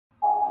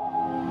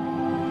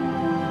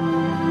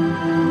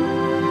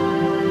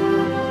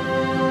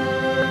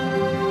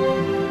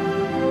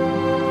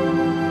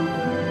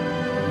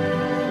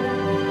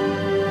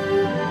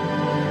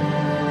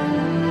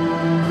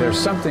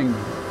There's something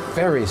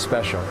very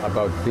special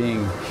about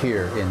being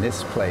here in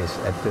this place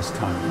at this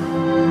time.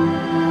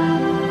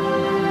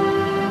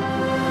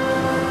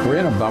 We're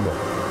in a bubble,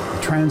 a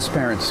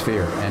transparent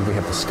sphere, and we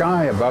have the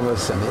sky above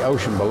us and the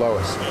ocean below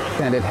us,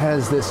 and it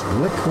has this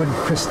liquid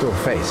crystal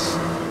face.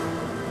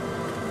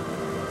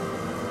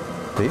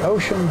 The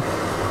ocean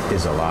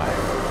is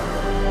alive.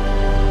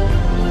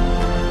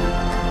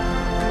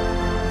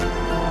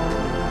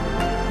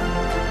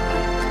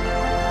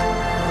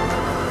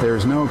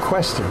 There's no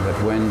question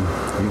that when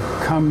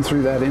you come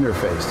through that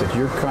interface, that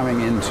you're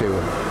coming into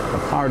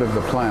a part of the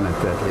planet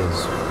that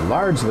is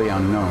largely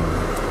unknown,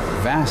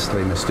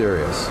 vastly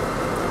mysterious,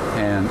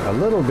 and a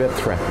little bit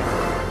threatening.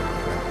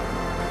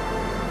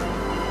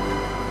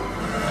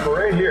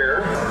 Right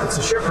here, it's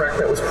a shipwreck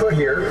that was put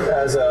here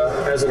as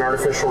an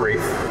artificial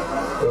reef.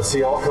 You'll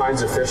see all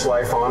kinds of fish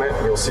life on it.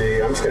 You'll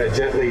see, I'm just going to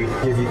gently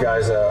give you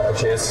guys a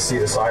chance to see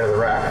the side of the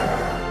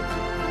wreck.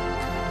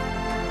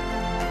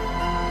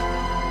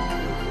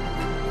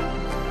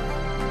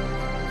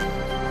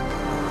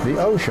 The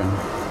ocean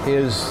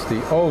is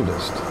the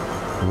oldest,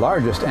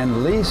 largest,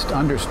 and least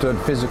understood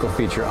physical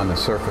feature on the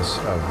surface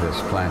of this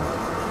planet.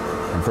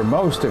 And for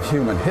most of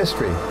human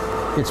history,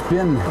 it's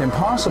been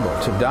impossible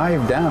to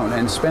dive down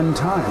and spend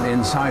time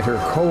inside her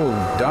cold,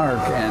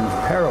 dark, and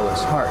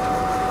perilous heart.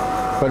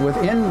 But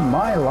within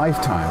my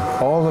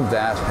lifetime, all of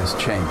that has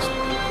changed.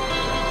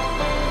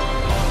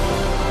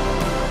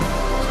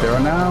 There are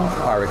now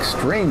our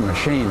extreme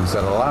machines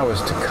that allow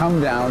us to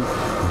come down,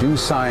 do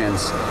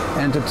science,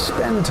 and to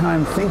spend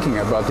time thinking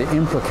about the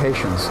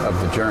implications of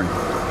the journey.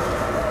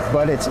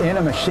 But it's in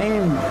a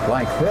machine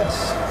like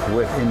this,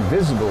 with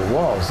invisible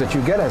walls, that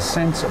you get a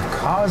sense of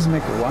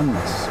cosmic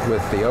oneness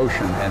with the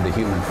ocean and the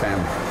human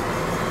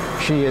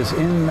family. She is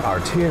in our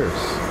tears,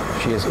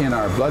 she is in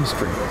our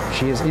bloodstream,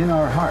 she is in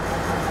our heart,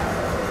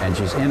 and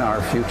she's in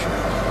our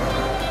future.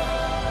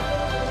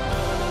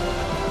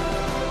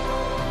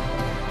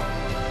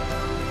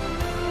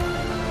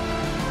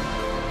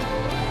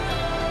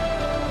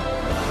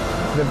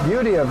 The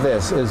beauty of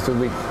this is that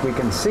we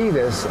can see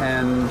this,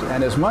 and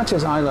as much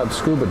as I love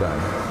scuba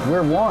diving,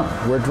 we're warm,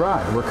 we're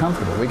dry, we're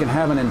comfortable. We can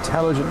have an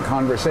intelligent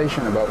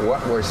conversation about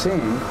what we're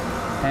seeing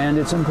and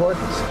its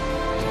importance.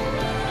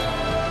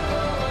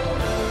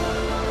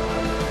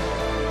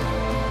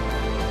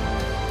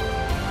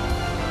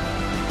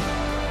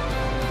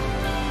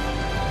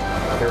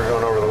 Here we're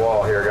going over the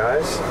wall here,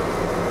 guys.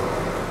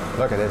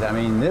 Look at it. I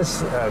mean,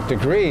 this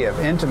degree of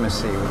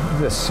intimacy,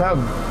 the sub,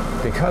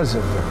 because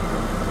of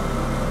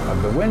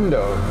the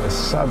window, the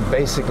sub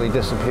basically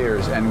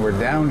disappears, and we're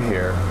down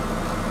here,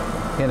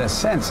 in a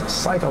sense,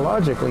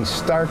 psychologically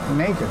stark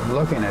naked,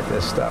 looking at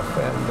this stuff,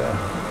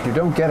 and you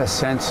don't get a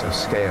sense of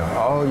scale.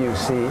 All you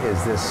see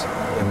is this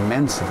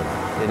immensity.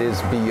 It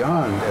is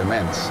beyond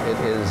immense.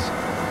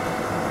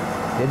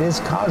 It is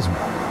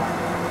cosmic.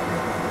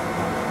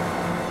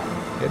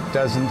 It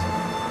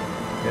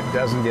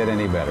doesn't get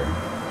any better.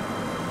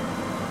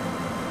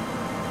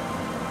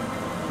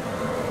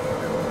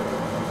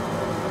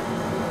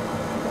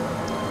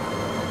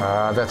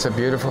 That's a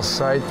beautiful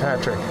sight,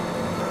 Patrick.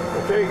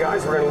 Okay,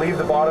 guys, we're going to leave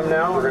the bottom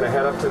now. We're going to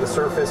head up to the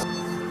surface.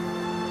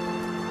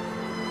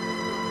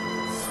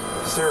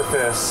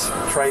 Surface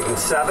Triton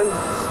 7.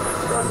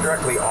 I'm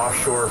directly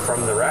offshore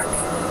from the wreck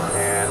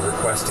and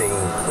requesting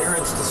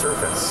clearance to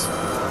surface.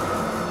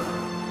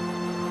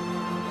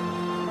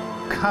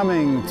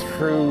 Coming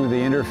through the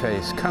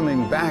interface,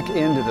 coming back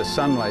into the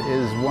sunlight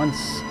is once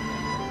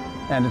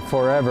and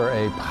forever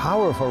a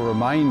powerful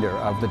reminder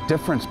of the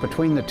difference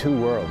between the two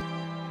worlds.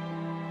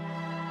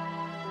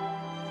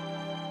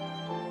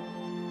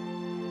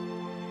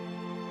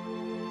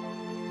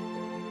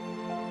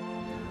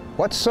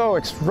 What's so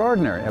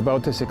extraordinary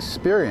about this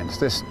experience,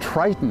 this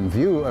Triton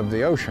view of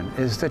the ocean,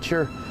 is that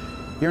you're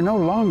no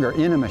longer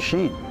in a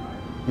machine.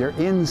 You're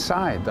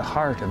inside the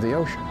heart of the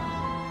ocean.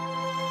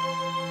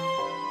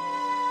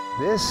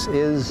 This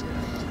is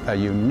a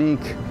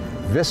unique,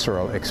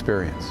 visceral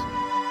experience.